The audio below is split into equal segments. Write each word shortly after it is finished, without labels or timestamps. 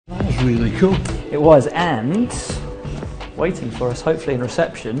really cool. It was, and waiting for us, hopefully in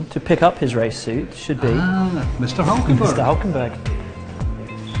reception, to pick up his race suit should be Mr. Hulkenberg. Mr. Hulkenberg.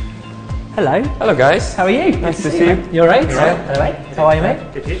 Hello. Hello guys. How are you? Nice to see you. You alright? Yeah. Hello, mate. How are you,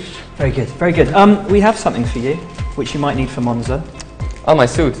 mate? Good. Very good, very good. We have something for you, which you might need for Monza. Oh, my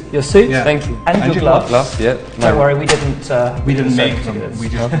suit. Your suit? Yeah. Thank you. And your gloves. Gloves, yeah. Don't worry, we didn't make them, we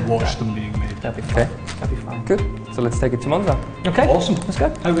just watched them being made. That'll be fine. Okay. That'll be fine. Good. So let's take it to Monza. Okay. Awesome. Let's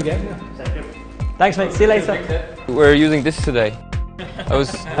go. How we get here? Thanks, mate. See you later. We're using this today. I was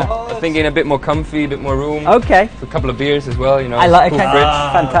thinking a bit more comfy, a bit more room. Okay. A couple of beers as well, you know. I like. Cool Okay. fridge.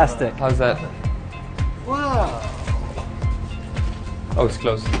 Fantastic. How's that? Wow. Oh, it's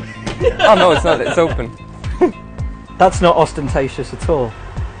closed. Oh no, it's not. It's open. That's not ostentatious at all.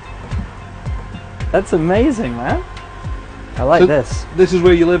 That's amazing, man. I like this. This is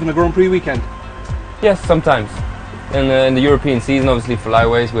where you live in a Grand Prix weekend? Yes, sometimes. In the European season, obviously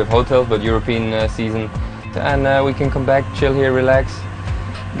flyways, we have hotels, but European season. And we can come back, chill here, relax,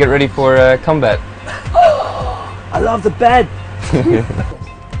 get ready for combat. I love the bed.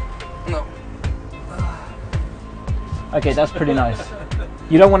 No. Okay, that's pretty nice.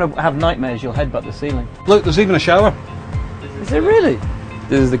 You don't want to have nightmares, you'll headbutt the ceiling. Look, there's even a shower. Is it really?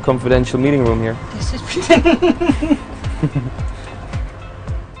 This is the confidential meeting room here. This is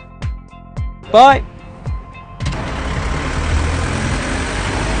Bye.